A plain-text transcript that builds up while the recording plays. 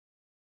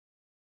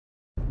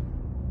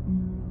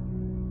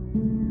It's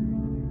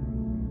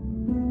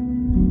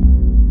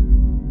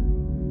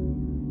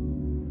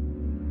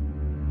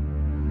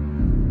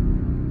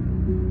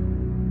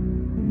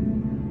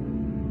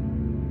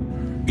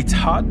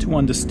hard to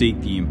understate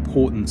the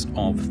importance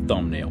of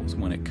thumbnails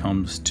when it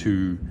comes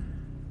to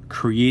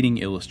creating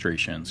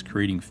illustrations,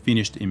 creating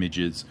finished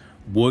images,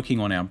 working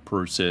on our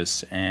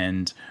process,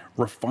 and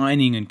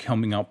refining and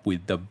coming up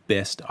with the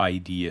best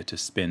idea to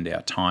spend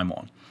our time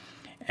on.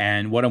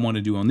 And what I want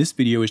to do on this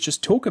video is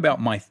just talk about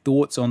my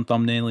thoughts on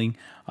thumbnailing,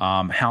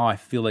 how I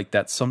feel like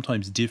that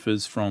sometimes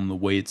differs from the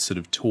way it's sort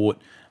of taught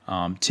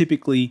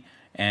typically.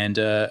 And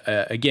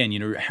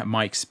again,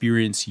 my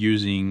experience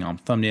using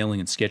thumbnailing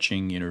and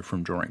sketching,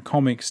 from drawing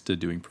comics to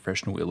doing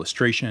professional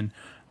illustration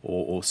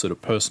or sort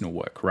of personal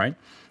work, right?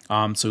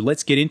 So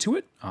let's get into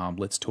it.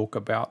 Let's talk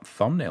about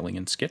thumbnailing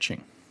and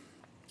sketching.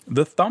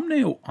 The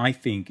thumbnail, I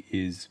think,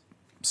 is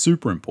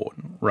super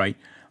important, right?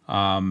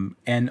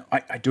 And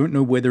I don't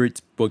know whether it's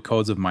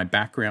because of my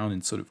background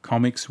in sort of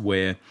comics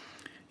where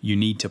you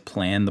need to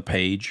plan the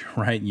page,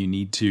 right? You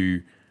need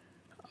to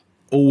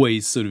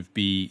always sort of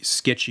be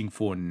sketching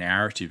for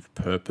narrative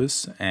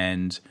purpose,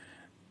 and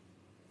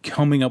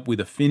coming up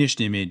with a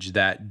finished image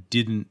that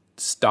didn't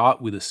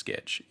start with a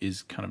sketch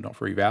is kind of not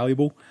very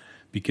valuable,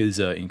 because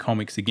in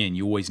comics, again,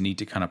 you always need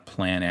to kind of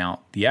plan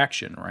out the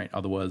action, right?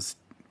 Otherwise,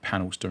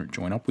 panels don't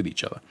join up with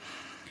each other.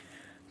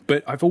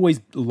 But I've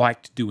always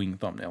liked doing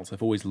thumbnails.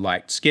 I've always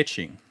liked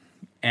sketching.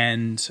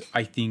 And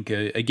I think,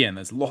 again,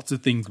 there's lots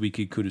of things we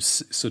could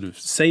sort of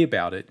say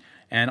about it.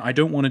 And I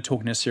don't want to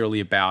talk necessarily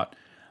about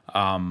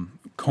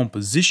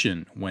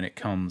composition when it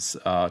comes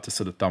to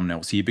sort of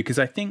thumbnails here, because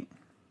I think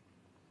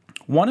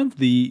one of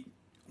the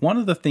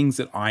things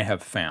that I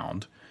have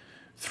found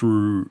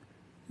through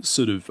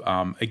sort of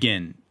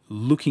as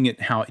looking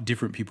at how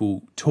different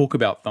people talk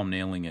about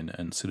thumbnailing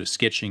and sort of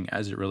sketching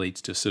as it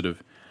relates to sort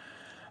of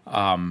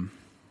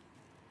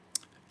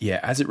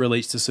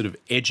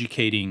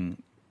educating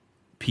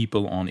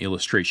people on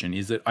illustration,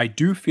 is that I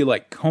do feel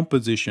like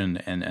composition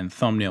and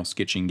thumbnail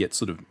sketching get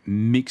sort of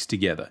mixed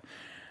together.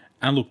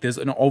 And look, there's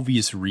an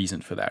obvious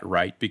reason for that,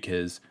 right?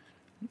 Because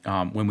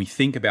when we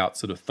think about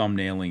sort of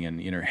thumbnailing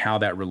and how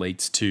that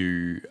relates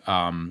to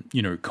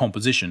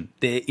composition,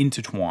 they're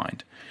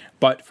intertwined.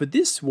 But for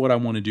this, what I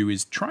want to do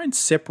is try and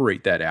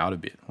separate that out a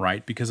bit,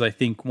 right? Because I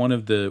think one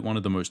of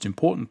the most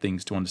important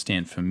things to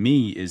understand for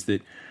me is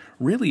that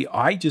really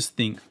I just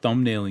think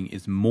thumbnailing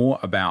is more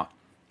about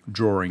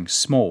drawing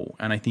small,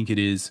 and I think it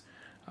is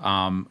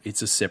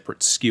it's a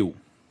separate skill.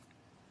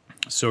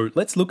 So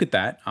let's look at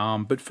that.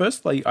 But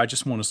firstly, I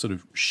just want to sort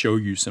of show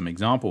you some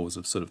examples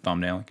of sort of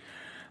thumbnailing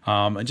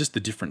and just the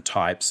different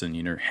types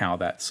and how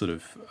that sort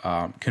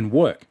of can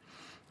work.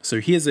 So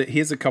here's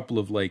a couple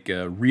of like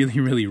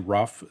really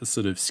rough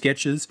sort of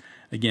sketches.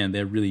 Again,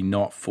 they're really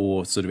not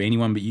for sort of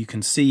anyone, but you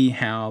can see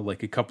how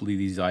like a couple of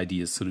these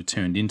ideas sort of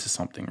turned into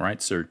something,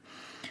 right? So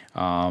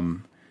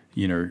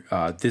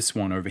this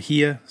one over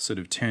here sort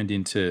of turned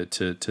into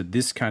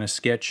this kind of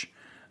sketch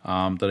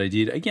that I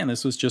did. Again,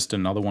 this was just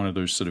another one of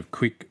those sort of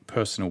quick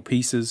personal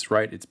pieces,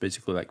 right? It's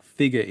basically like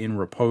figure in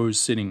repose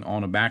sitting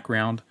on a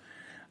background.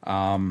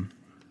 And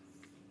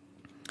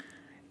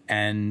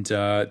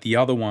the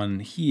other one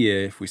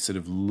here, if we sort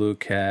of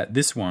look at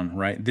this one,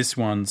 right? This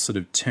one sort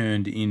of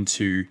turned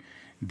into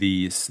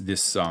this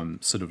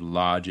sort of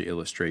larger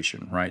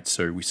illustration, right?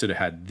 So we sort of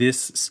had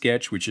this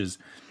sketch, which is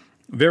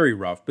very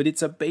rough, but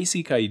it's a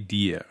basic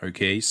idea,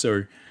 okay?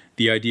 So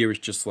the idea is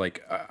just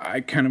like, I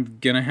kind of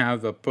gonna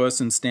have a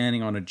person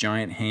standing on a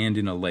giant hand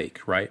in a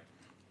lake, right?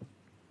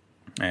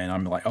 And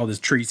I'm like, oh, there's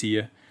trees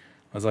here.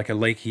 There's like a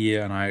lake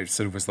here, and I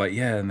sort of was like,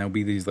 yeah, and there'll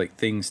be these like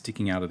things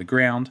sticking out of the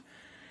ground.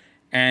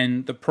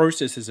 And the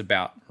process is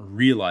about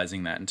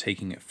realizing that and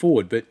taking it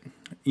forward. But,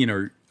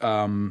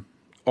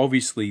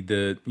 obviously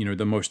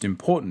the most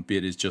important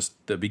bit is just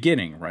the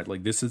beginning, right?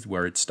 Like this is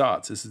where it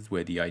starts. This is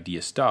where the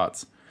idea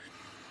starts.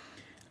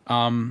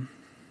 And,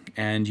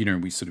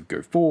 we sort of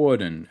go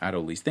forward and add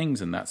all these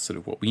things, and that's sort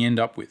of what we end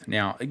up with.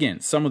 Now, again,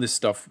 some of this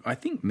stuff, I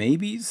think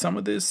maybe some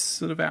of this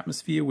sort of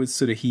atmosphere was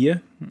sort of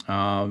here,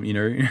 at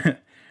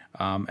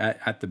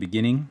the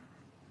beginning.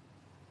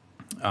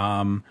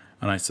 And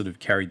I sort of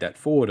carried that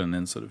forward and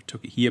then sort of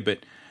took it here. But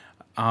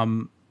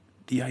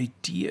the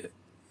idea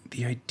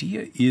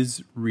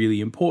is really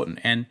important.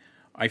 And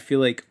I feel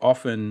like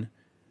often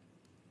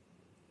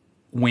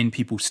when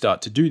people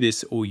start to do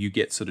this, or you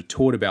get sort of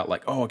taught about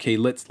like, oh, okay,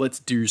 let's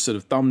do sort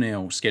of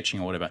thumbnail sketching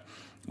or whatever,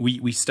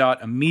 we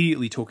start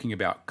immediately talking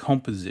about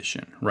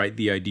composition, right?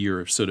 The idea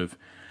of sort of,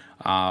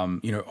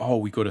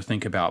 we got to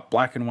think about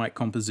black and white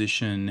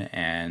composition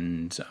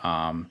and,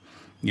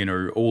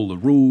 all the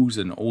rules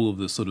and all of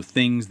the sort of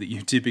things that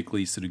you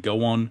typically sort of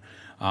go on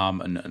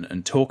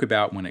and talk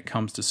about when it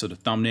comes to sort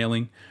of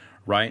thumbnailing,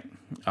 right?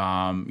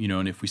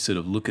 And if we sort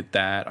of look at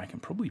that, I can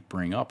probably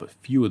bring up a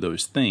few of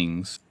those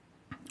things.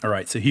 All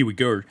right, so here we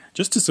go.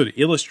 Just to sort of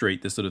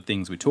illustrate the sort of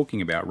things we're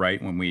talking about,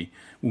 right? When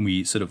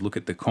we sort of look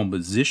at the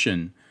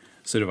composition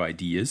sort of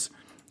ideas.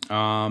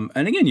 And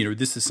again,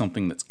 this is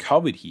something that's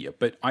covered here,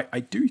 but I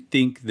do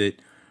think that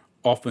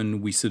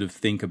often we sort of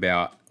think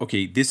about,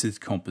 okay, this is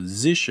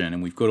composition,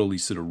 and we've got all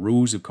these sort of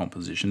rules of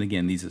composition.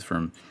 Again, these are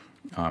from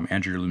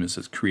Andrew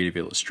Loomis's Creative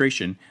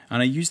Illustration,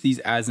 and I use these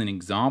as an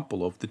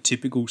example of the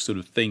typical sort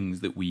of things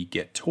that we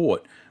get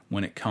taught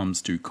when it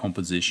comes to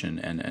composition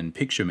and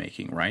picture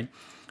making, right?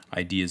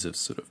 Ideas of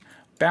sort of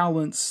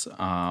balance,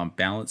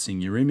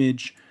 balancing your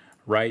image,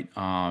 right?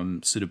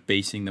 Sort of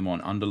basing them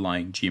on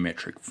underlying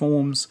geometric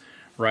forms,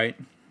 right?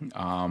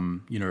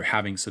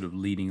 Having sort of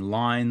leading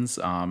lines.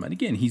 And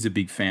again, he's a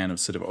big fan of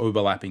sort of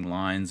overlapping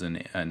lines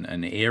and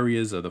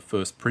areas are the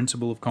first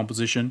principle of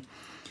composition.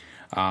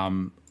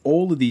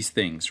 All of these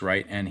things,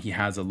 right? And he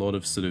has a lot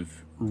of sort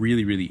of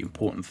really, really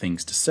important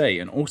things to say.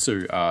 And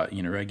also,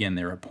 again,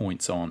 there are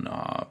points on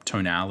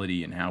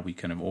tonality and how we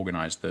kind of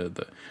organize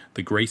the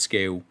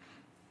grayscale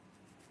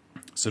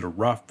sort of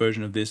rough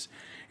version of this,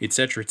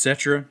 etc.,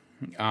 etc.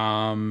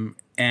 One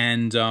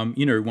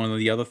of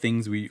the other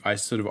things I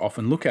sort of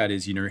often look at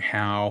is,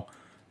 how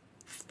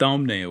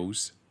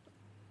thumbnails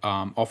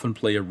often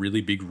play a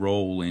really big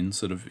role in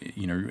sort of,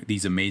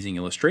 these amazing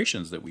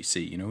illustrations that we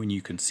see, and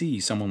you can see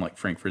someone like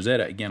Frank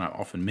Frazetta. Again, I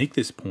often make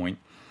this point,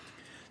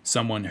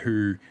 someone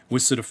who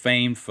was sort of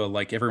famed for,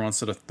 like, everyone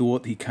sort of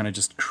thought he kind of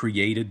just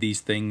created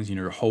these things,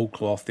 whole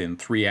cloth in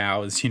 3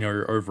 hours,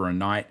 over a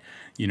night,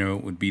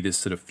 it would be this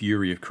sort of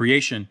fury of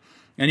creation.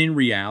 And in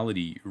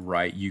reality,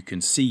 right, you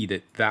can see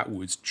that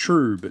was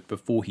true, but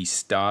before he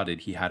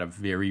started, he had a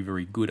very,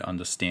 very good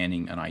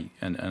understanding and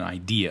an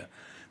idea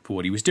for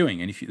what he was doing.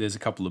 And there's a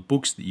couple of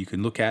books that you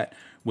can look at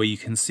where you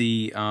can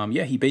see,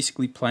 he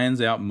basically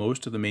plans out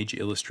most of the major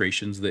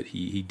illustrations that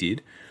he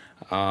did,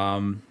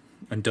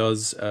 and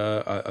does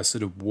a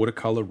sort of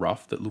watercolor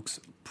rough that looks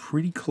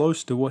pretty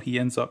close to what he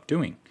ends up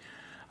doing.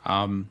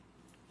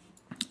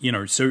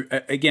 So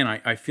again,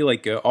 I feel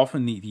like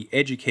often the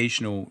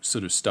educational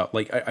sort of stuff,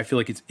 like I feel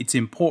like it's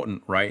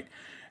important, right?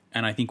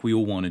 And I think we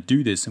all want to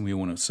do this, and we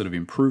want to sort of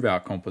improve our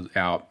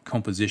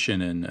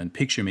composition and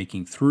picture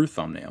making through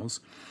thumbnails.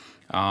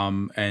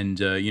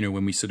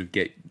 When we sort of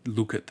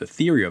look at the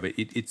theory of it,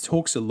 it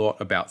talks a lot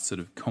about sort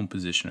of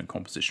composition and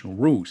compositional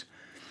rules.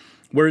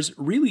 Whereas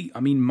really, I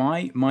mean,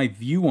 my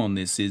view on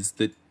this is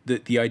that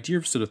the idea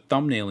of sort of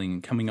thumbnailing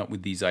and coming up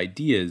with these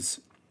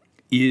ideas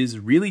is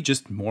really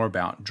just more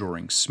about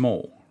drawing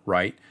small,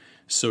 right?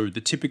 So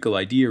the typical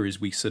idea is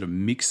we sort of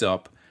mix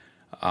up,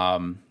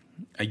 all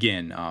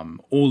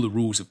the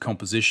rules of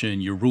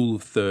composition, your rule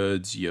of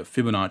thirds, your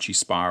Fibonacci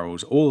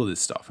spirals, all of this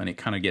stuff, and it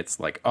kind of gets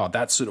like, oh,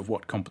 that's sort of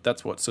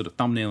that's what sort of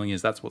thumbnailing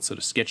is, that's what sort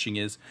of sketching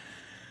is.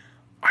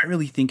 I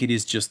really think it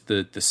is just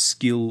the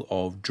skill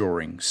of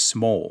drawing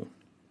small.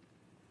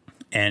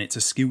 And it's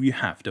a skill you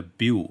have to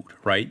build,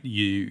 right?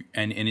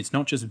 And it's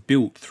not just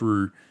built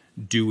through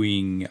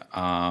doing,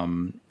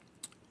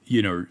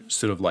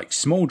 sort of like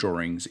small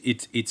drawings.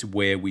 It's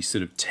where we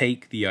sort of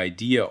take the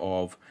idea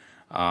of,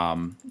 a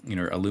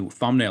little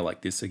thumbnail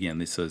like this. Again,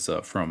 this is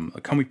from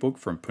a comic book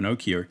from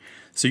Pinocchio.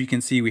 So you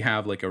can see we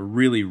have like a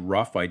really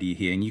rough idea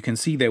here, and you can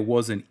see there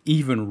was an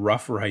even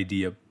rougher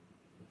idea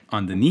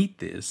underneath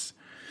this.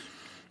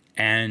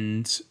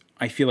 And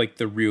I feel like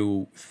the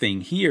real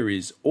thing here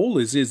is all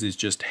this is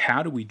just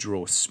how do we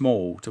draw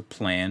small to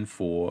plan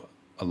for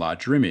a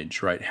larger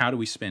image, right? How do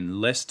we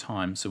spend less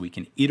time so we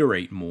can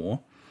iterate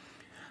more?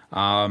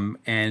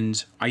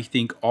 And I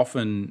think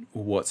often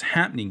what's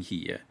happening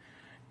here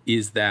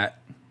is that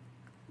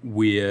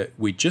we're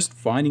just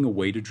finding a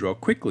way to draw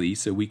quickly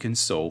so we can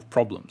solve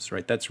problems,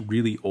 right? That's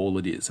really all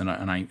it is. And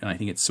I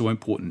think it's so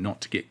important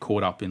not to get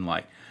caught up in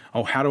like,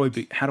 oh, how do I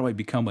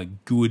become a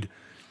good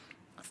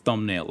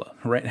thumbnailer,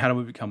 right? How do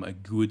I become a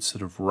good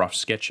sort of rough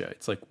sketcher?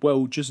 It's like,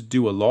 well, just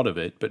do a lot of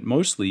it, but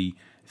mostly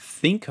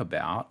think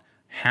about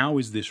how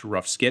is this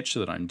rough sketch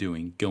that I'm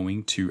doing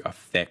going to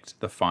affect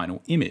the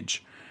final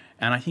image?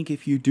 And I think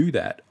if you do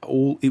that,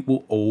 it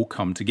will all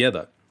come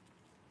together.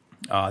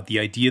 The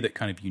idea that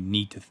kind of you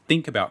need to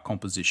think about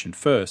composition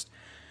first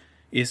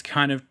is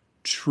kind of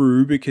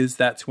true because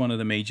that's one of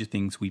the major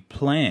things we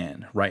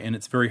plan, right? And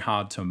it's very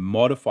hard to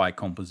modify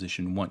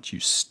composition once you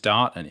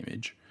start an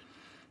image.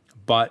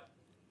 But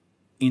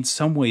in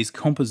some ways,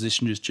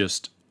 composition is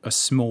just a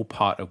small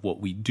part of what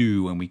we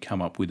do when we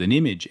come up with an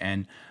image.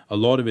 And a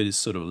lot of it is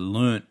sort of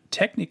learnt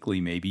technically.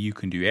 Maybe you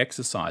can do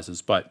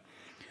exercises, but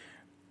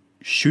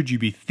should you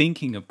be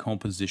thinking of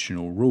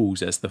compositional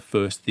rules as the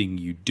first thing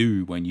you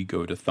do when you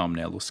go to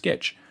thumbnail or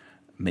sketch?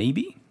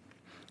 Maybe.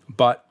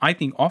 But I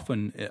think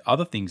often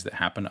other things that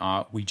happen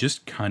are we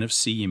just kind of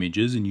see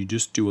images and you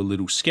just do a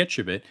little sketch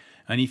of it.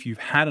 And if you've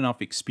had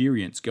enough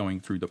experience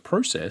going through the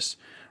process,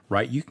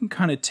 right, you can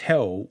kind of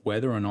tell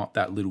whether or not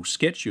that little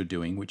sketch you're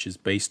doing, which is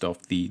based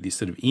off the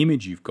sort of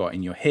image you've got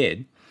in your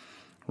head,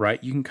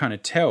 right, you can kind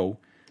of tell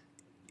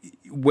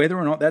whether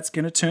or not that's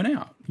going to turn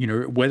out,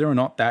 whether or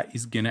not that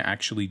is going to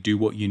actually do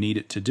what you need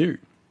it to do.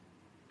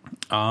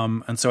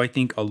 And so I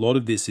think a lot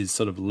of this is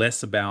sort of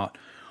less about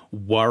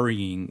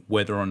worrying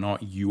whether or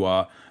not you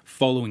are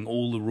following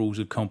all the rules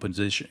of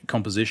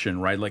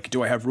composition, right? Like,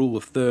 do I have rule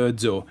of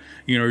thirds, or,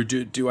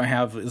 do I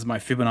have, is my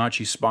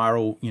Fibonacci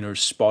spiral,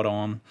 spot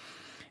on?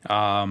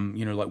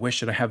 Like where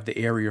should I have the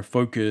area of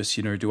focus?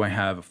 Do I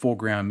have a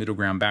foreground, middle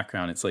ground,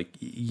 background? It's like,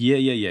 yeah.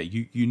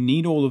 You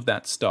need all of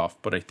that stuff.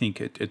 But I think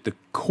at the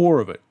core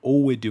of it,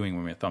 all we're doing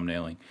when we're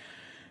thumbnailing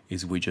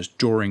is we're just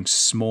drawing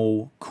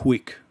small,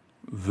 quick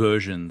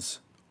versions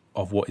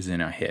of what is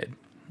in our head.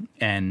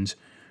 And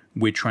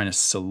we're trying to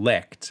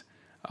select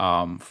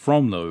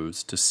from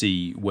those to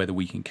see whether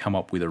we can come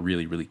up with a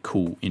really, really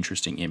cool,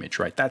 interesting image,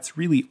 right? That's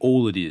really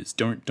all it is.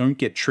 Don't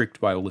get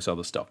tricked by all this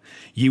other stuff.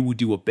 You will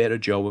do a better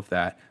job of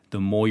that the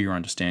more you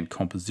understand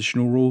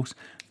compositional rules,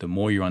 the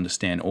more you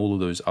understand all of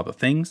those other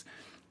things.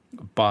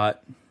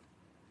 But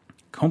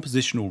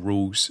compositional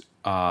rules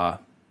are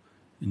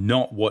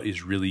not what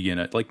is really in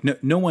it. Like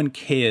no one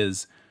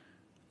cares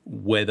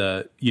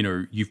whether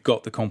you've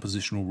got the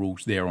compositional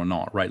rules there or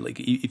not, right? Like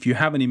if you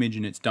have an image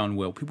and it's done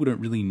well, people don't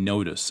really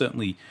notice.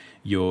 Certainly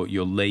your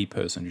lay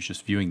person who's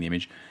just viewing the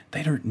image,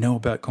 they don't know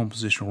about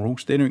compositional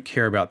rules. They don't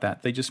care about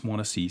that. They just want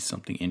to see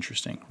something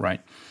interesting,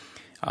 right?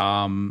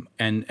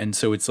 And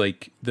so it's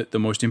like the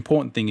most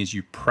important thing is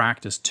you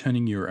practice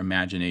turning your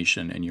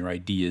imagination and your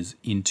ideas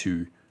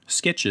into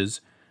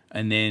sketches,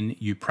 and then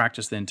you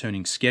practice then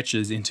turning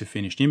sketches into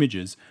finished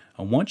images.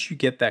 And once you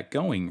get that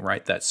going,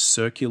 right, that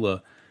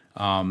circular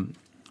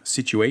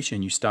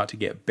situation, you start to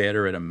get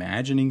better at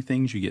imagining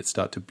things. You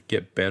start to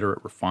get better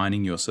at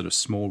refining your sort of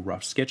small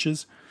rough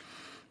sketches,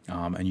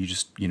 and you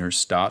just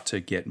start to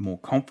get more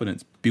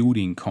confidence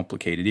building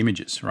complicated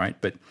images, right?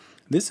 But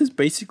this is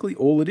basically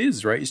all it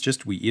is, right? It's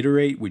just we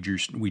iterate, we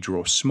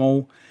draw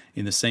small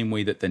in the same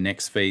way that the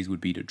next phase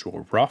would be to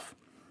draw rough,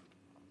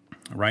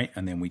 right?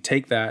 And then we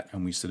take that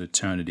and we sort of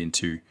turn it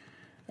into,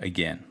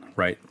 again,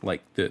 right,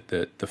 like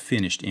the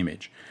finished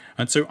image.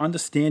 And so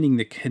understanding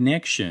the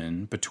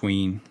connection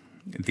between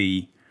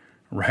the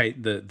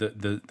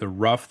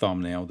rough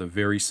thumbnail, the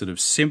very sort of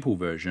simple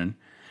version,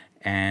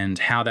 and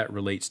how that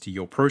relates to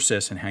your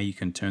process and how you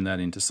can turn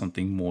that into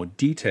something more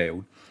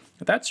detailed,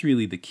 that's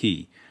really the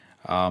key.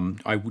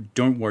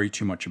 Don't worry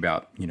too much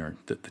about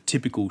the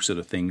typical sort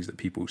of things that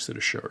people sort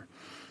of show.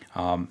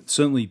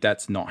 Certainly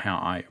that's not how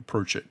I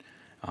approach it.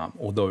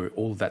 Although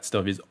all of that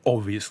stuff is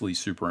obviously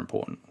super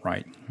important,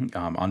 right?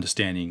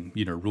 Understanding,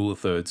 rule of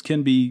thirds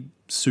can be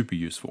super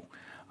useful.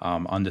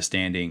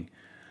 Understanding,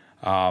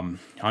 I'm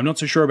not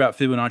so sure about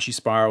Fibonacci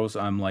spirals.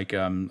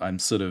 I'm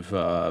sort of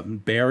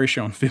bearish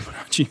on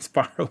Fibonacci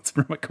spirals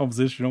from a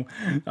compositional.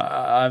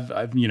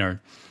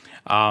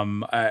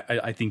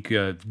 I think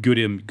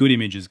good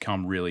images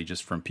come really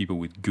just from people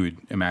with good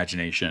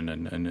imagination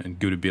and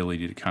good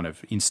ability to kind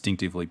of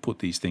instinctively put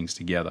these things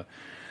together.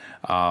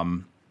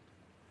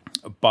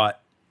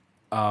 But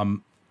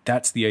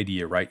that's the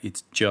idea, right?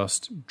 It's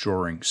just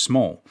drawing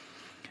small.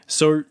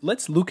 So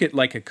let's look at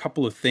like a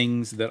couple of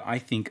things that I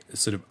think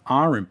sort of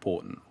are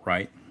important,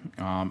 right?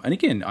 And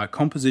again,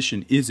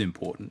 composition is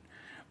important,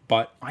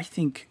 but I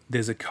think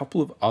there's a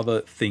couple of other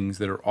things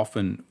that are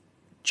often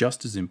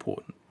just as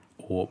important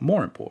or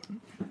more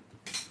important.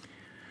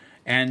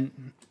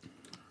 And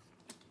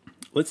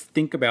let's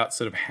think about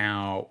sort of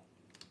how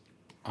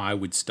I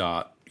would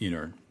start,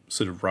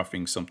 sort of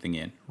roughing something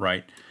in,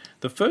 right?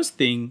 The first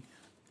thing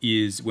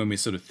is when we're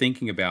sort of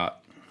thinking about,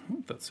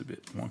 that's a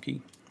bit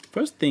wonky.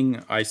 First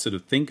thing I sort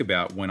of think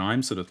about when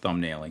I'm sort of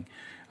thumbnailing,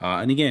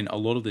 and again, a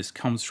lot of this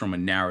comes from a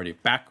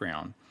narrative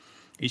background,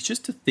 is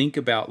just to think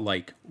about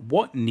like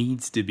what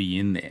needs to be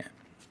in there.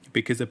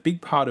 Because a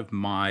big part of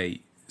my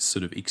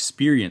sort of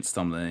experience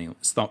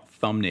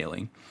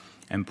thumbnailing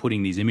and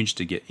putting these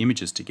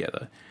images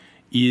together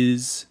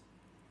is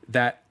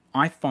that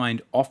I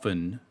find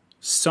often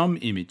some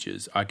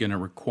images are going to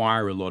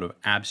require a lot of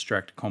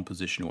abstract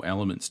compositional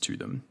elements to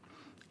them.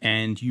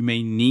 And you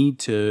may need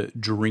to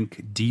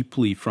drink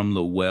deeply from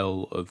the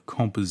well of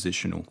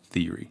compositional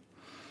theory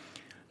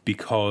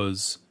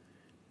because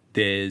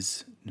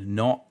there's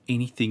not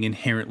anything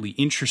inherently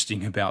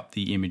interesting about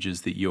the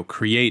images that you're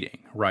creating,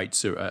 right?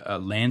 So a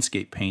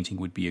landscape painting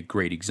would be a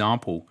great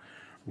example,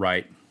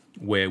 right?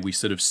 Where we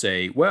sort of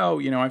say,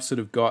 well, I've sort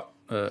of got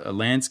a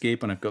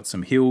landscape and I've got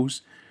some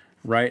hills,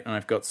 right? And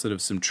I've got sort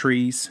of some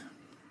trees.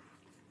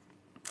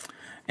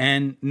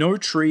 And no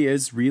tree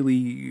is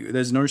really,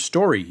 there's no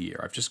story here.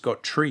 I've just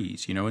got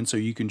trees, and so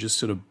you can just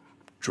sort of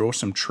draw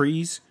some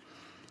trees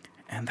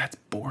and that's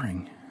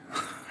boring,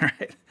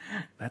 right?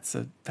 That's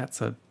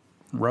a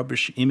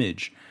rubbish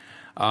image.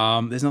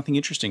 There's nothing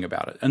interesting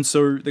about it. And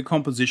so the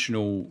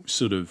compositional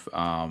sort of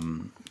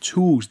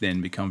tools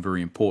then become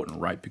very important,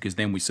 right? Because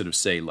then we sort of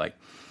say like,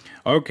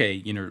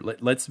 okay,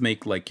 let's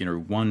make like,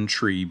 one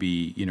tree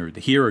be,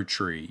 the hero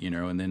tree,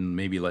 and then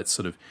maybe let's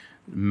sort of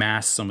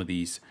mass some of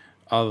these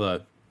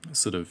other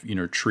sort of,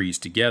 trees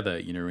together,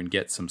 and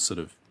get some sort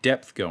of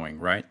depth going,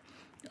 right?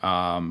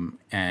 And,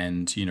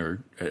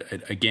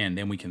 again,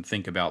 then we can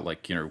think about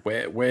like,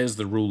 where's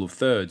the rule of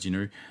thirds,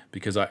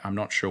 because I'm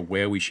not sure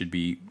where we should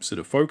be sort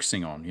of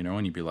focusing on,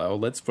 and you'd be like, oh,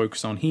 let's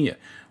focus on here.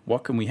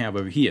 What can we have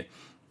over here?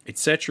 Et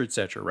cetera,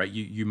 right?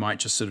 You might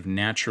just sort of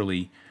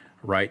naturally,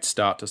 right,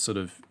 start to sort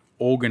of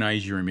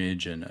organize your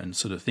image and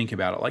sort of think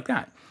about it like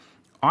that.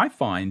 I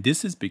find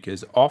this is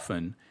because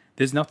often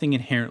there's nothing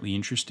inherently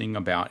interesting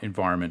about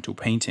environmental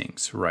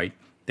paintings, right?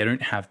 They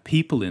don't have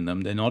people in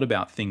them. They're not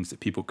about things that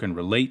people can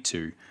relate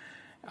to.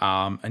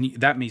 And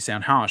that may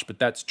sound harsh, but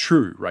that's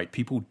true, right?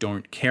 People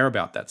don't care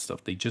about that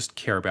stuff. They just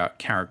care about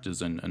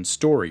characters and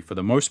story for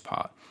the most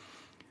part.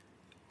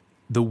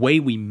 The way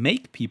we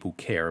make people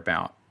care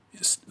about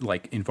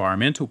like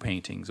environmental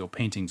paintings or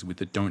paintings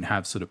that don't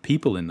have sort of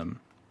people in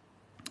them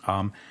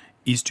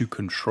is to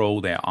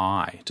control their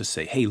eye, to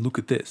say, hey, look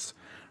at this,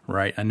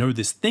 right? I know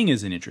this thing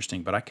isn't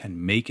interesting, but I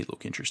can make it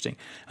look interesting.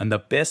 And the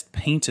best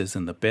painters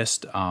and the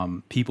best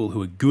people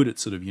who are good at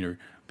sort of,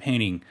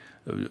 painting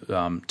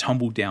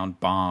tumble down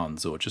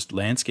barns or just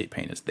landscape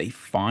painters, they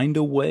find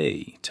a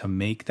way to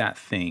make that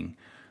thing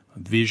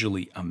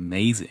visually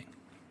amazing,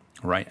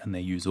 right? And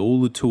they use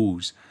all the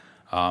tools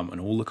and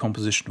all the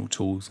compositional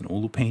tools and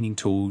all the painting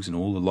tools and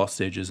all the lost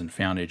edges and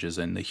found edges,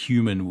 and the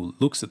human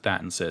looks at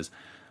that and says,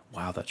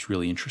 wow, that's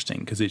really interesting,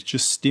 because it's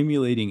just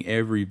stimulating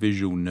every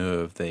visual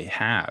nerve they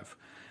have.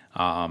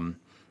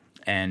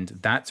 And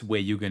that's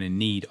where you're going to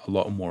need a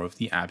lot more of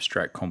the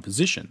abstract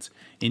compositions.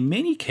 In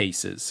many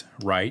cases,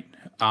 right,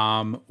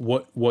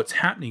 what's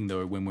happening,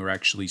 though, when we're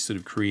actually sort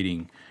of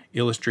creating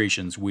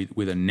illustrations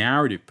with a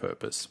narrative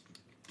purpose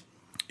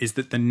is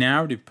that the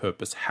narrative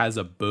purpose has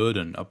a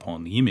burden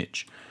upon the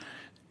image.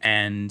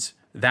 And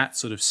that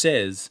sort of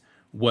says,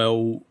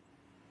 well,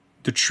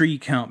 the tree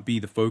can't be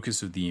the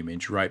focus of the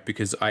image, right?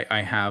 Because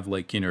I have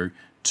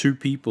two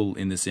people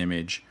in this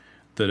image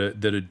that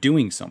are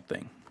doing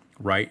something,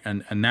 right?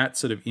 And that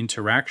sort of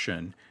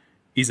interaction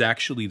is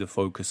actually the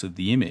focus of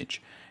the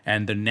image.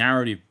 And the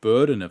narrative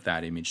burden of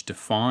that image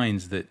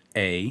defines that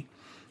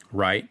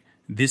right,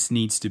 this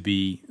needs to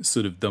be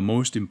sort of the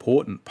most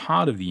important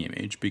part of the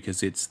image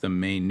because it's the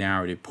main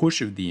narrative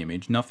push of the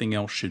image. Nothing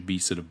else should be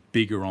sort of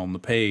bigger on the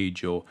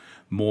page or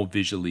more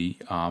visually,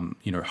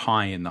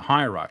 high in the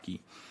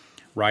hierarchy,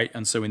 right?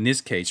 And so in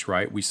this case,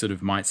 right, we sort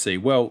of might say,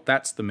 well,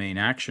 that's the main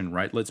action,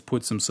 right? Let's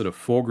put some sort of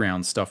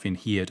foreground stuff in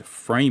here to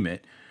frame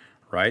it,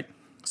 right?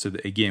 So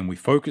that, again, we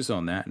focus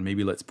on that, and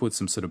maybe let's put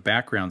some sort of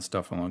background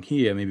stuff along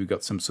here. Maybe we've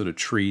got some sort of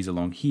trees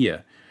along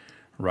here,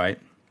 right?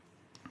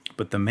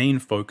 But the main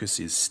focus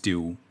is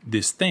still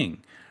this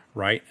thing,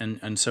 right?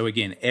 And so,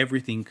 again,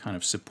 everything kind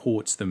of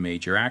supports the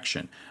major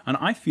action. And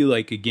I feel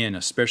like, again,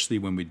 especially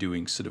when we're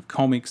doing sort of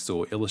comics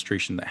or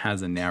illustration that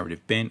has a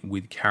narrative bent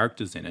with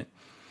characters in it,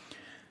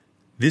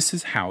 this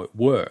is how it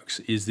works,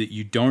 is that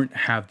you don't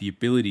have the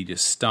ability to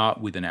start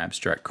with an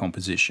abstract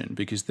composition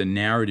because the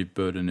narrative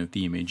burden of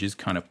the image is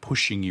kind of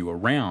pushing you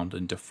around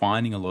and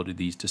defining a lot of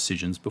these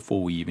decisions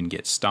before we even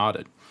get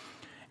started.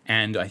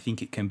 And I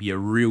think it can be a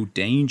real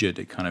danger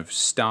to kind of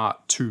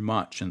start too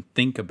much and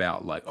think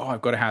about like, oh,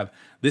 I've got to have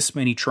this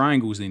many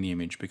triangles in the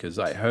image because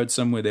I heard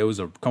somewhere there was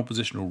a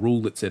compositional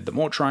rule that said the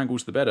more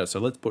triangles, the better. So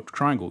let's put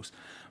triangles,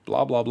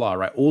 blah, blah, blah,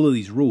 right? All of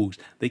these rules,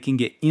 they can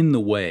get in the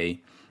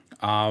way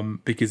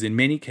because in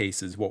many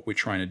cases, what we're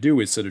trying to do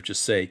is sort of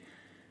just say,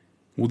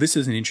 well, this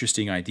is an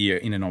interesting idea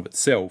in and of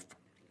itself.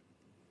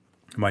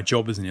 My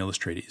job as an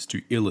illustrator is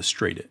to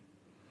illustrate it,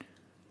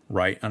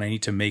 right? And I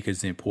need to make it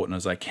as important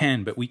as I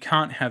can, but we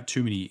can't have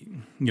too many,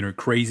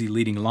 crazy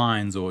leading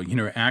lines or,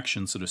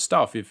 action sort of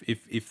stuff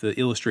if the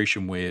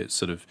illustration we're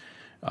sort of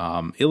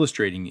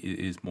illustrating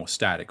is more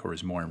static or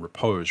is more in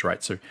repose,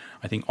 right? So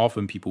I think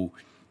often people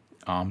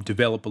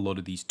develop a lot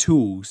of these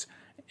tools,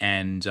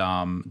 and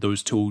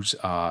those tools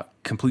are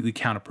completely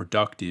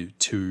counterproductive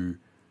to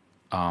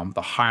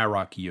the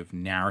hierarchy of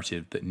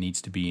narrative that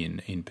needs to be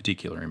in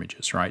particular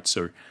images, right?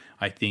 So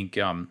I think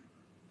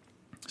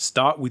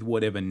start with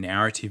whatever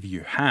narrative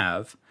you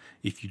have.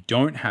 If you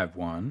don't have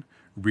one,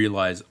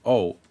 realize,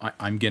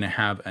 I'm going to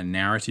have a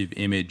narrative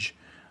image.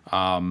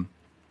 I'm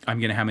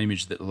going to have an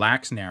image that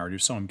lacks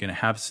narrative, so I'm going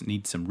to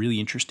need some really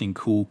interesting,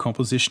 cool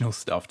compositional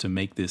stuff to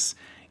make this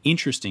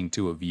interesting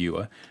to a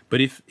viewer. But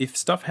if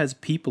stuff has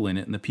people in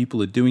it and the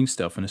people are doing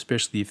stuff, and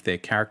especially if they're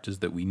characters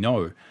that we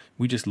know,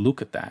 we just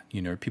look at that.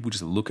 People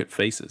just look at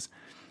faces.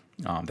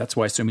 That's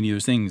why so many of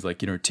those things like,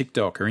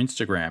 TikTok or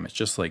Instagram, it's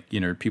just like,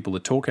 people are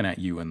talking at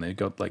you and they've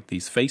got like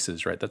these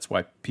faces, right? That's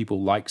why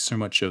people like so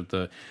much of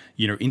the,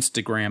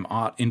 Instagram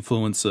art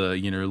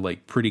influencer,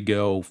 like pretty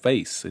girl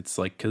face. It's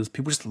like, because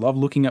people just love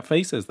looking at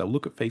faces. They'll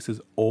look at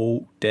faces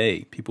all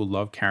day. People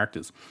love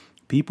characters.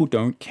 People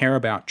don't care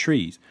about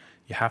trees.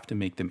 You have to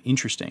make them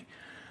interesting.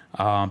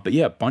 But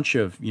yeah, a bunch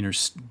of,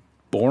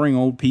 boring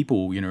old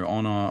people,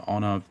 on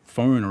a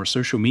phone or a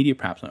social media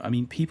platform. I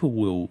mean, people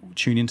will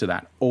tune into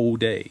that all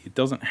day. It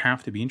doesn't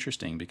have to be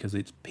interesting because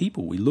it's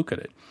people. We look at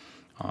it.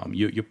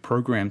 You're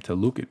programmed to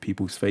look at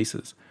people's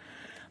faces.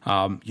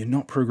 You're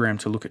not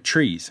programmed to look at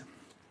trees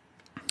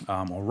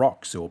or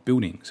rocks or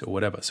buildings or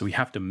whatever. So we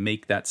have to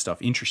make that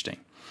stuff interesting.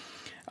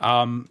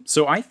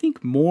 So I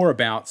think more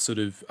about sort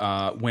of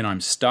when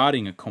I'm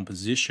starting a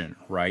composition,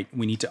 right,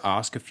 we need to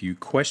ask a few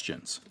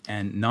questions,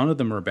 and none of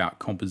them are about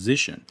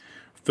composition.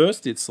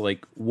 First, it's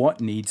like, what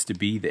needs to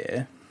be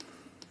there?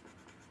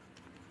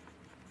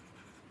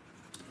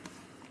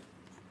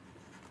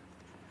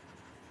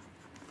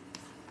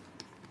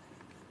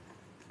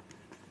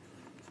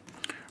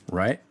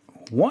 Right?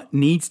 what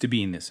needs to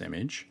be in this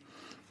image,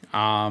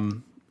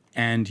 and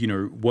you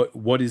know,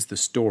 what is the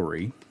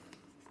story.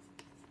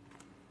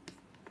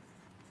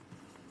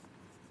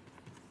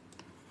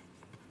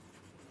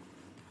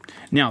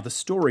 Now, the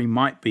story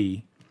might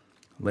be,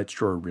 let's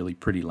draw a really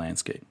pretty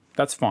landscape.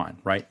 That's fine,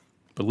 right?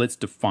 But let's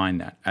define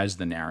that as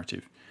the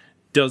narrative.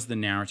 Does the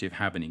narrative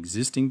have an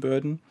existing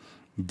burden?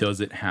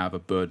 Does it have a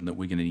burden that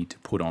we're going to need to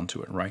put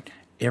onto it, right?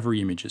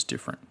 Every image is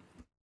different.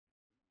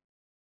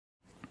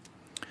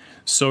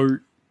 So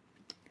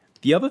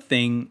the other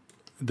thing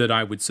that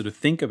I would sort of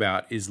think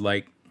about is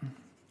like,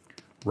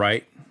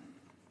 right,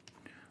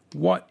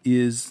 what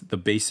is the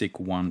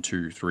basic 1,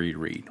 2, 3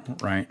 read,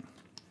 right?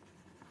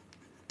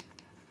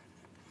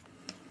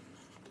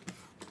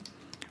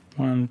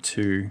 1,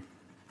 2.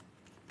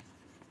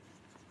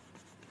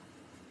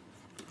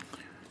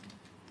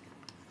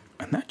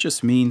 And that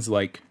just means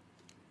like,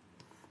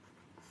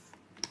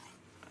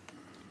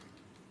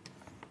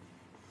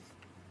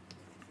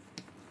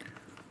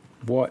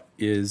 what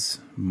is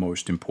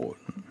most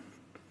important?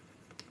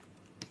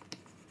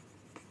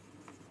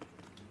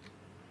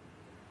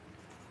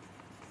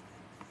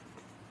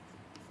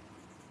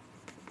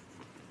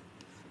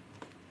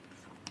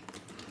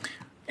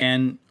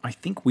 And I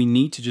think we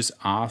need to just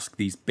ask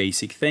these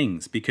basic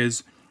things,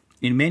 because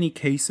in many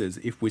cases,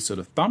 if we're sort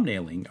of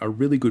thumbnailing, a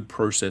really good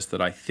process that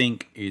I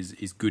think is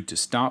good to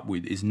start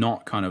with is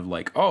not kind of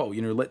like, oh,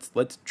 you know, let's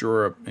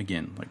draw a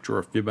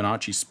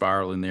Fibonacci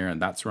spiral in there,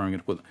 and that's where I'm going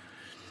to put.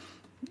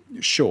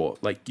 Sure,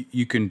 like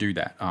you can do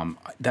that.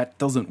 That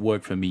doesn't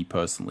work for me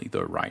personally,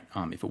 though, right?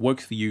 If it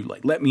works for you,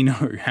 like let me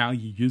know how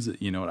you use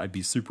it. You know, I'd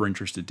be super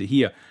interested to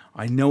hear.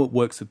 I know it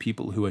works for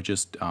people who are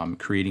just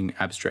creating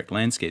abstract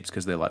landscapes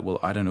because they're like, well,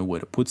 I don't know where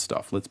to put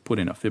stuff. Let's put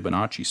in a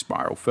Fibonacci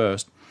spiral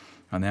first,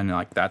 and then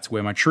like that's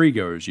where my tree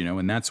goes, you know,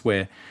 and that's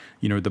where,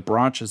 you know, the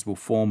branches will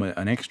form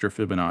an extra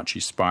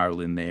Fibonacci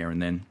spiral in there,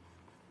 and then,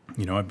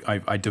 you know,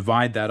 I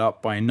divide that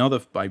up by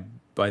another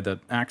by the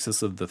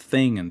axis of the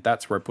thing, and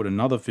that's where I put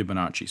another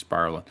Fibonacci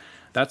spiral, and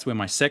that's where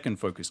my second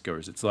focus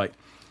goes. It's like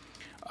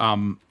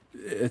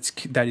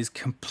that is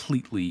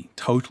completely,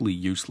 totally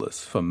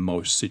useless for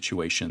most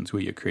situations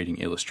where you're creating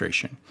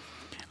illustration,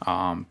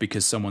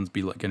 because someone's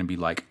going to be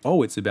like,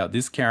 oh, it's about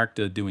this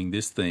character doing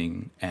this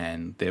thing,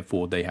 and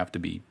therefore they have to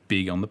be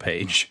big on the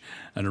page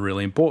and are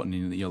really important.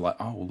 And you're like,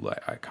 oh, well,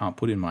 I can't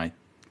put in my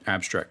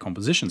abstract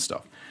composition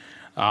stuff.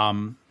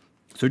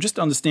 So just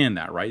understand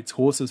that, right? It's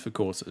horses for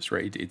courses,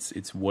 right?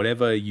 It's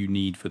whatever you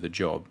need for the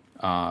job,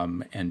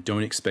 and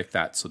don't expect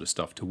that sort of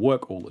stuff to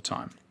work all the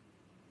time,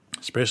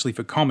 especially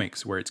for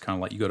comics where it's kind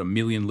of like you got a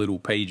million little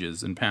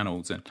pages and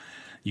panels, and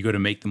you got to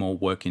make them all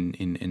work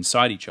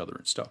inside each other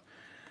and stuff.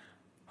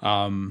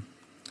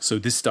 So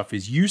this stuff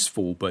is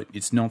useful, but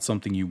it's not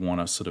something you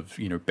want to sort of,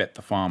 you know, bet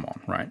the farm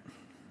on,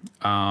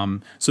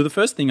 right? So the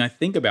first thing I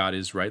think about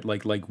is, right,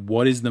 like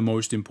what is the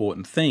most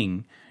important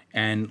thing?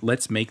 And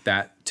let's make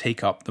that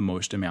take up the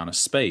most amount of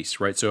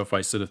space, right? So if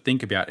I sort of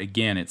think about,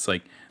 again, it's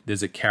like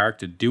there's a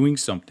character doing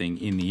something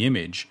in the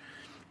image,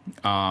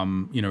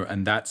 you know,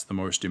 and that's the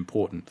most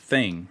important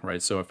thing,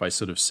 right? So if I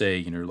sort of say,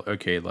 you know,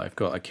 okay, like I've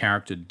got a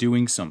character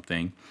doing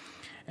something,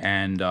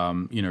 and,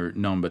 you know,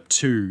 number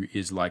 2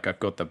 is like I've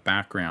got the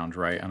background,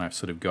 right? And I've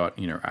sort of got,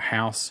 you know, a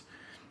house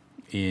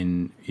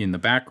in the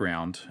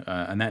background,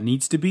 and that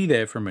needs to be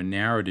there from a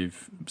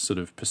narrative sort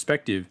of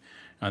perspective.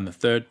 And the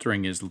third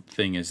thing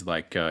is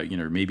like, you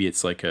know, maybe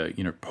it's like a,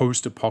 you know,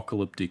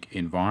 post-apocalyptic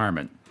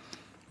environment.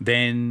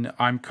 Then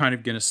I'm kind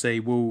of going to say,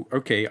 well,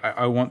 okay,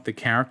 I want the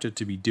character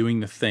to be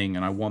doing the thing,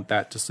 and I want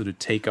that to sort of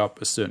take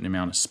up a certain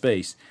amount of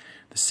space.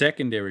 The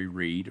secondary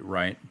read,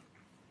 right,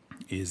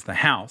 is the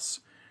house.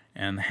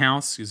 And the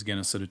house is going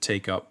to sort of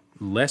take up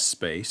less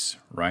space,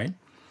 right?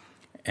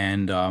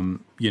 And,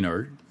 you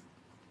know,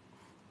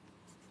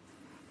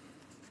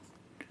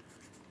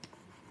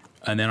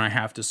 and then I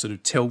have to sort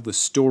of tell the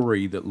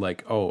story that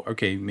like, oh,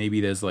 okay,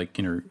 maybe there's like,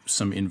 you know,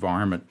 some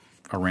environment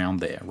around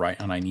there, right?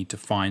 And I need to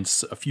find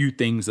a few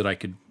things that I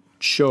could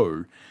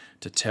show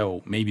to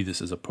tell maybe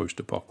this is a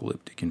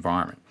post-apocalyptic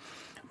environment.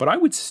 But I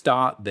would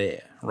start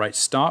there, right?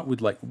 Start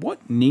with like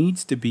what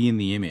needs to be in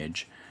the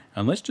image,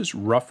 and let's just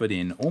rough it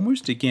in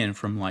almost again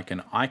from like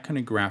an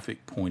iconographic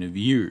point of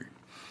view.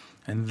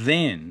 And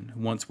then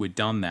once we're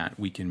done that,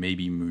 we can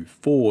maybe move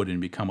forward and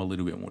become a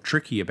little bit more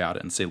tricky about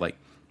it and say like,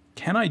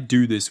 can I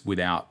do this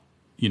without,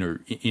 you know,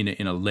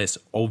 in a less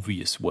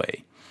obvious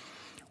way,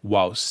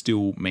 while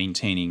still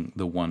maintaining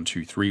the 1,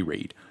 2, 3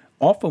 read?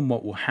 Often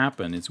what will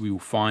happen is we will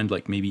find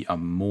like maybe a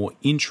more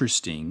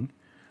interesting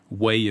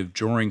way of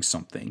drawing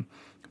something.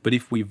 But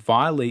if we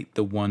violate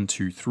the 1,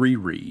 2, 3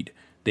 read,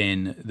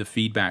 then the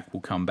feedback will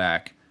come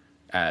back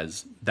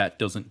as that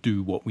doesn't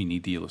do what we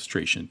need the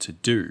illustration to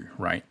do,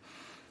 right?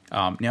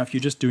 Now, if you're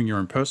just doing your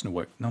own personal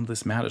work, none of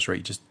this matters, right?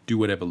 You just do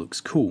whatever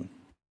looks cool.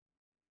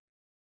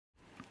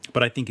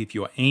 But I think if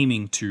you're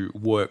aiming to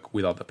work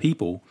with other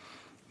people,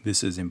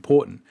 this is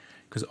important,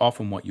 because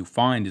often what you'll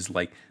find is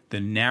like the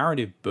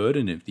narrative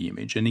burden of the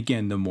image. And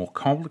again, the more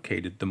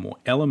complicated, the more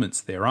elements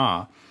there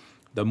are,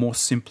 the more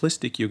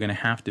simplistic you're going to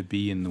have to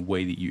be in the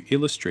way that you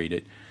illustrate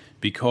it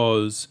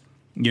because,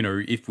 you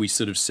know, if we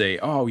sort of say,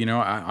 oh, you know,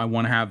 I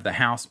want to have the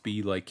house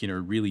be like, you know,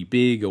 really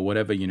big or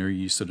whatever, you know,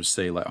 you sort of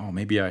say like, oh,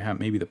 maybe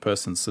maybe the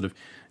person's sort of,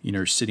 you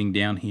know, sitting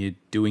down here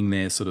doing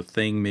their sort of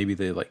thing. Maybe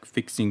they're like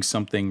fixing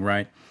something,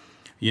 right?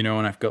 You know,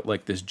 and I've got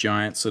like this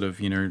giant sort of,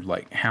 you know,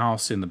 like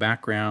house in the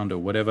background or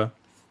whatever,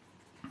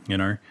 you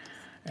know,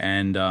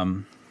 and,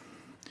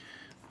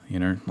 you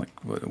know, like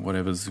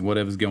whatever's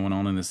going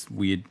on in this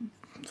weird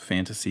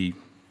fantasy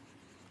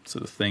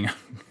sort of thing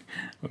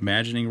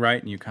imagining,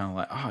 right? And you're kind of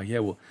like, oh yeah,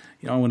 well,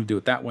 you know, I want to do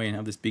it that way and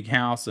have this big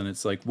house. And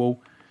it's like, well,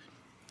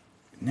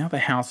 now the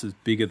house is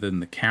bigger than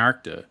the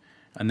character,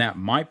 and that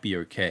might be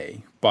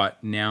okay,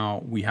 but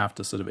now we have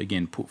to sort of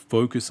again put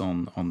focus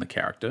on the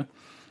character.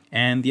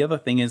 And the other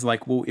thing is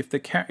like, well, if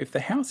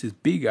the house is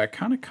big, I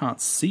kind of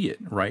can't see it,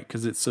 right?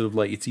 Because it's sort of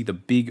like it's either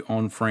big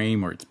on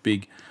frame or it's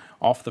big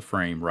off the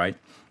frame, right?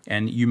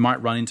 And you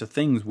might run into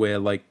things where,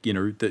 like, you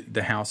know,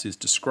 the house is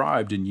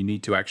described and you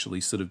need to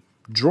actually sort of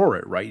draw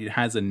it, right? It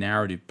has a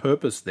narrative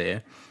purpose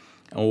there,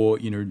 or,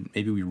 you know,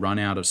 maybe we run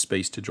out of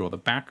space to draw the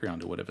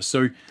background or whatever.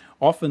 So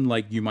often,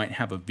 like, you might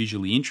have a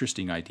visually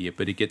interesting idea,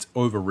 but it gets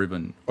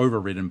overridden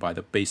by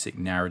the basic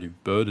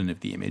narrative burden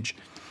of the image.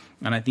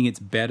 And I think it's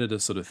better to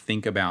sort of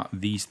think about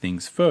these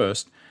things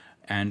first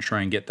and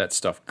try and get that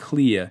stuff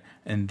clear.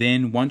 And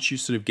then once you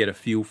sort of get a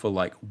feel for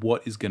like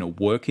what is going to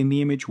work in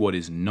the image, what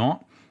is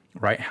not,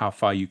 right? How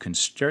far you can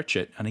stretch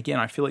it. And again,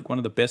 I feel like one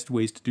of the best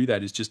ways to do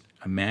that is just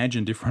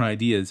imagine different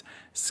ideas,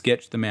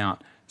 sketch them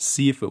out,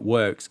 see if it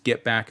works,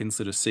 get back and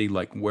sort of see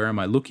like, where am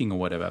I looking or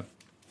whatever.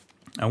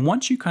 And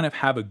once you kind of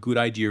have a good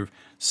idea of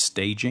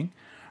staging,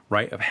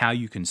 right, of how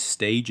you can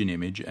stage an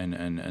image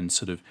and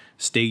sort of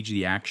stage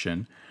the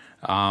action,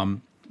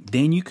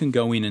 then you can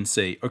go in and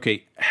say,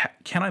 okay,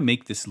 can I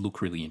make this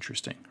look really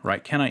interesting,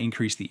 right? Can I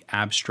increase the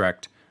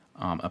abstract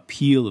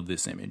appeal of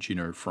this image, you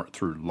know,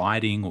 through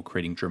lighting or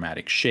creating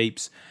dramatic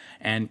shapes?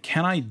 And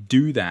can I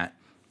do that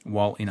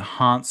while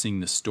enhancing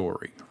the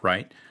story,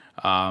 right?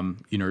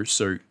 You know,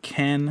 so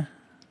can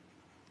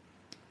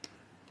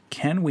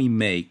we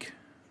make,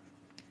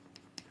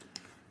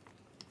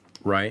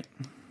 right,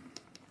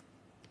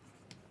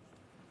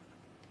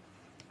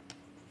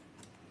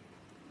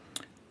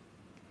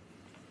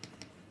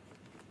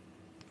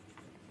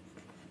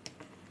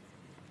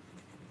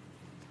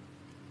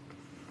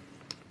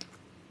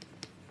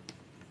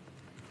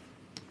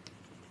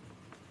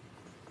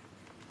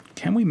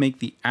 can we make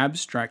the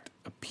abstract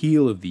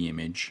appeal of the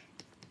image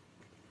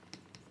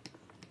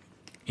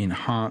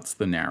enhance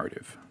the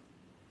narrative?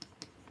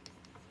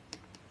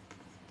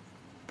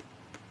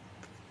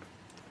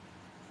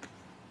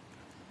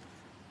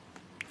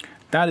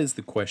 That is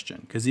the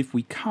question, because if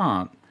we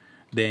can't,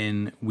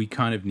 then we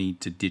kind of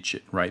need to ditch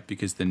it, right?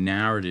 Because the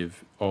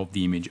narrative of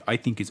the image, I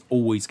think, is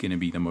always going to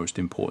be the most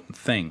important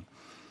thing.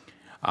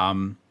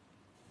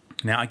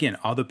 Now, again,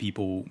 other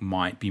people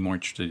might be more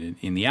interested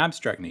in the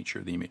abstract nature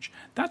of the image.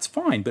 That's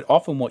fine, but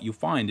often what you'll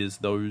find is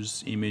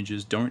those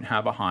images don't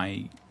have a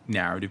high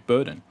narrative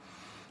burden.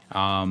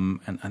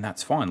 And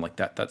that's fine, like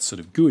that's sort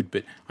of good.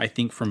 But I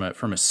think from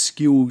a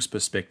skills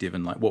perspective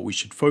and like what we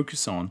should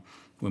focus on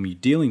when we're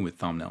dealing with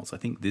thumbnails, I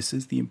think this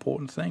is the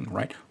important thing,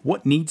 right?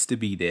 What needs to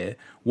be there?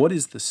 What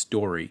is the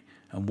story?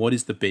 And what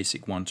is the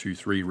basic 1, 2,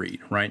 3 read,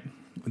 right?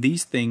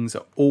 These things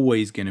are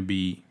always going to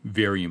be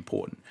very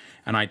important.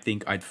 And I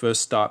think I'd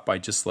first start by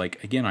just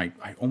like, again, I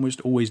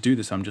almost always do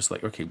this. I'm just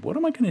like, okay, what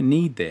am I going to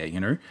need there, you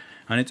know?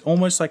 And it's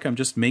almost like I'm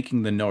just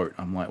making the note.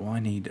 I'm like, well, I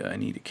need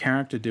a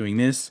character doing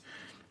this,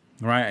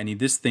 right? I need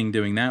this thing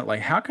doing that.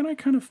 Like, how can I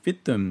kind of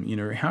fit them, you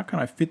know? How can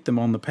I fit them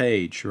on the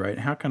page, right?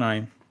 How can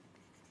I...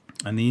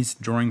 And these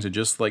drawings are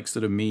just like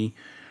sort of me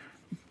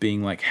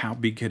being like, how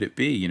big could it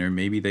be? You know,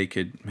 maybe they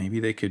could,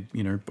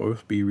 you know,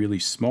 both be really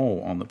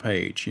small on the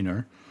page, you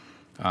know.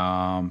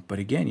 But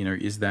again, you know,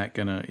 is that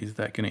gonna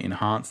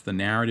enhance the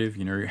narrative?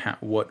 You know,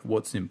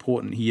 what's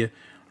important here,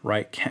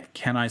 right?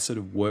 Can I sort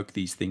of work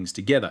these things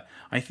together?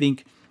 I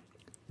think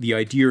the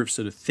idea of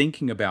sort of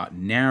thinking about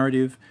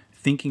narrative,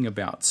 thinking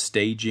about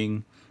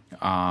staging,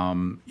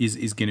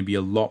 is going to be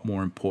a lot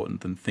more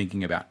important than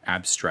thinking about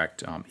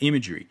abstract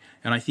imagery.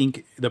 And I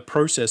think the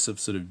process of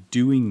sort of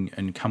doing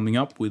and coming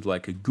up with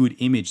like a good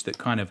image that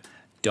kind of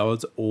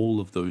does all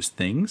of those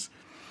things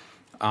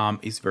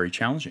is very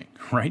challenging,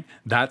 right?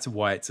 That's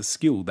why it's a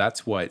skill.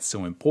 That's why it's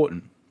so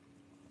important.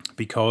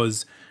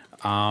 Because,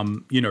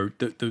 you know,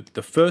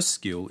 the first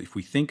skill, if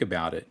we think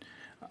about it,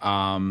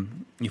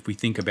 if we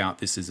think about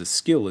this as a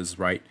skill, is,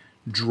 right,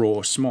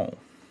 draw small.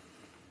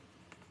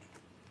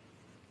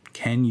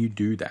 Can you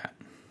do that?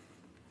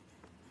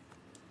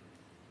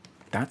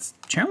 That's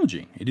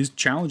challenging. It is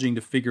challenging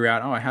to figure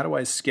out, oh, how do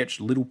I sketch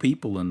little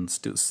people and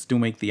still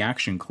make the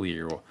action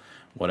clear or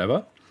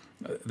whatever.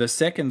 The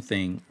second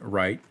thing,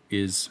 right,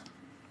 is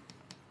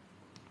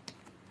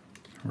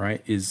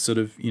sort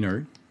of, you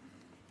know,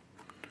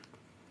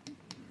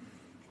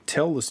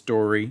 tell the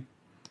story,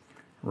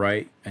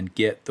 right, and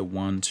get the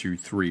 1, 2,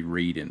 3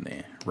 read in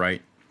there,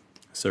 right?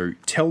 So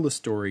tell the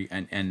story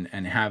and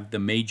have the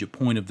major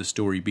point of the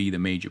story be the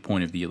major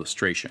point of the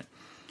illustration,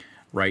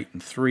 right?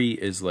 And 3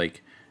 is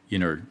like, you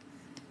know,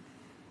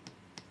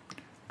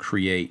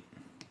 create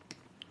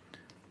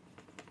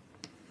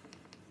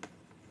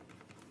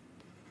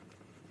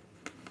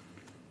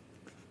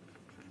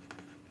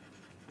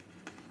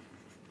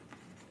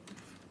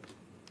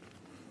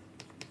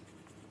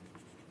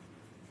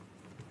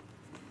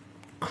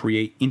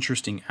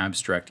interesting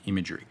abstract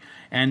imagery.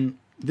 And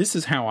this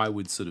is how I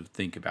would sort of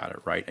think about it,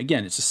 right?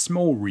 Again, it's a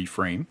small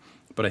reframe,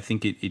 but I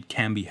think it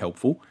can be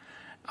helpful.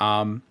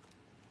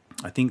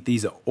 I think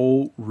these are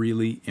all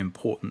really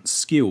important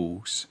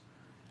skills.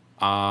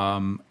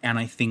 And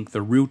I think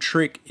the real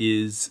trick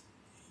is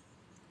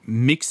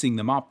mixing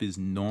them up is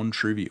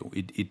non-trivial.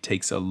 It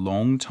takes a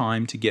long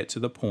time to get to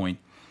the point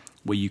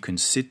where you can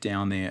sit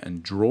down there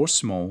and draw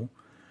small,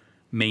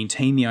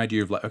 maintain the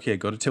idea of like, okay, I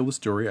got to tell the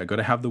story. I got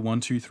to have the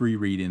 1, 2, 3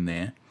 read in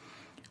there.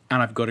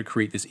 And I've got to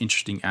create this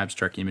interesting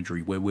abstract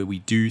imagery where we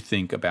do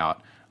think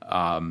about,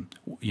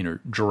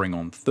 drawing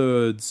on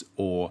thirds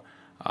or,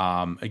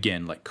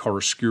 again, like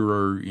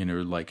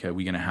chiaroscuro, like are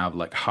we going to have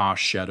like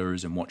harsh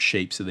shadows and what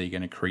shapes are they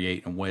going to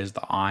create and where's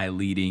the eye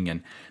leading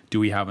and do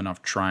we have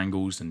enough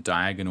triangles and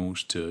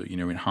diagonals to,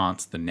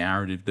 enhance the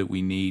narrative that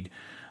we need,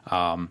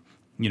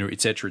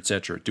 et cetera, et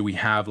cetera. Do we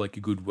have like a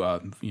good,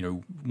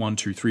 1,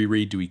 2, 3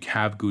 read? Do we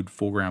have good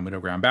foreground,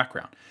 midground,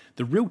 background?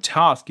 The real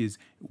task is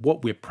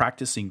what we're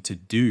practicing to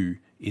do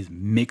is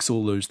mix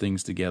all those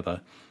things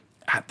together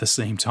at the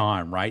same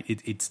time, right?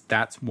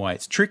 That's why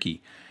it's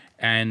tricky.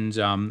 And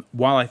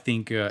while I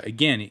think,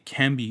 again, it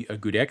can be a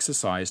good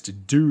exercise to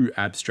do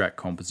abstract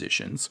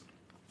compositions,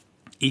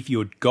 if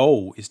your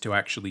goal is to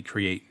actually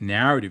create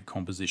narrative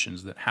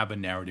compositions that have a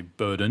narrative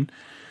burden,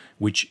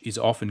 which is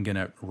often going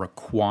to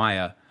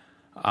require,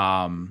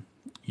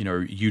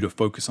 you to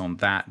focus on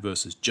that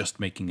versus just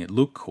making it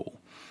look cool,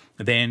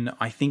 then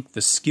I think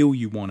the skill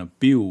you want to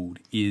build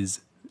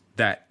is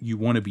that you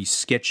want to be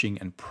sketching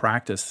and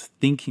practice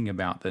thinking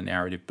about the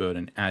narrative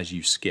burden as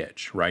you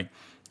sketch, right?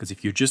 Because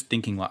if you're just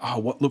thinking like, oh,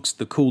 what looks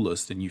the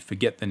coolest, and you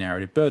forget the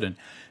narrative burden,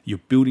 you're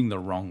building the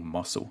wrong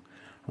muscle,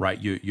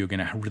 right? You're going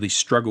to really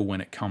struggle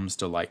when it comes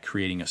to like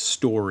creating a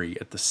story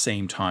at the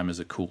same time as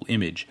a cool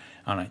image.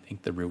 And I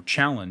think the real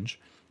challenge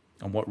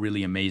and what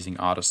really amazing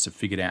artists have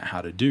figured out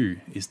how to do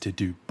is to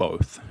do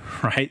both,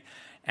 right?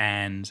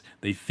 And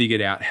they figured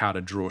out how to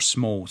draw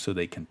small so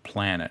they can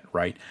plan it,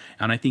 right?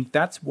 And I think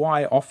that's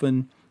why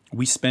often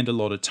we spend a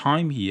lot of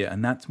time here,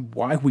 and that's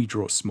why we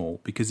draw small,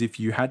 because if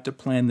you had to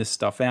plan this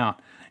stuff out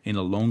in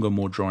a longer,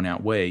 more drawn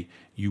out way,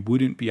 you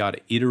wouldn't be able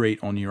to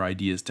iterate on your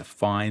ideas to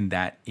find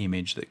that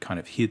image that kind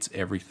of hits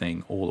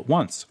everything all at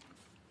once.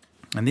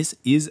 And this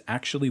is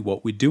actually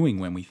what we're doing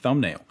when we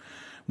thumbnail,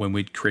 when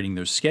we're creating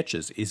those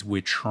sketches, is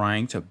we're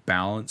trying to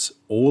balance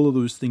all of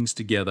those things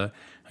together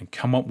and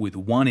come up with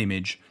one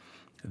image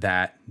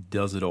that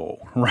does it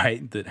all,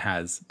 right? That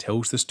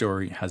tells the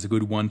story, has a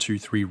good 1, 2,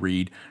 3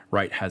 read,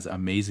 right? Has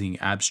amazing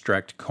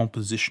abstract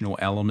compositional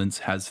elements,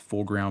 has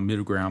foreground,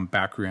 middle ground,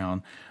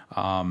 background,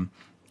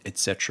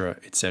 etc.,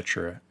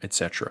 etc.,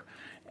 etc.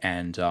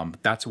 And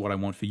that's what I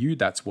want for you.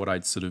 That's what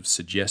I'd sort of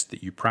suggest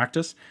that you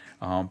practice.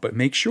 But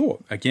make sure,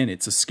 again,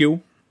 it's a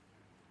skill.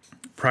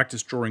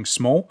 Practice drawing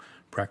small,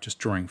 practice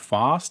drawing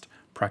fast,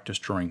 practice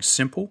drawing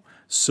simple,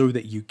 so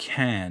that you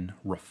can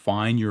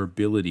refine your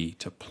ability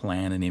to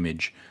plan an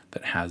image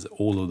that has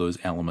all of those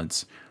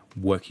elements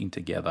working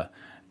together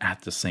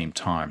at the same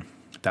time.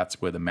 That's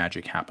where the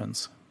magic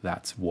happens.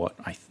 That's what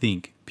I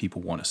think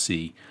people want to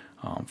see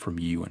from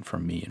you and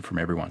from me and from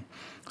everyone.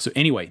 So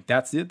anyway,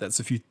 that's it. That's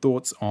a few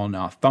thoughts on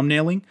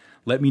thumbnailing.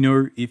 Let me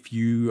know if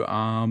you,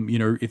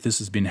 if this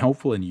has been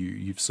helpful and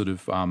you've sort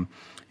of,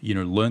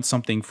 learned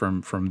something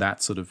from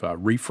that sort of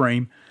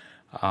reframe.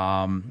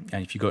 And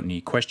if you've got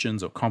any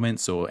questions or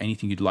comments or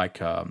anything you'd like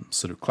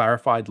sort of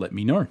clarified, let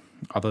me know.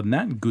 Other than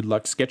that, good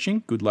luck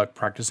sketching, good luck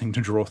practicing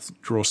to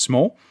draw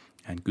small,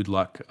 and good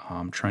luck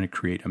trying to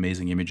create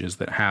amazing images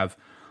that have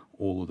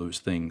all of those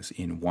things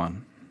in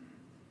one.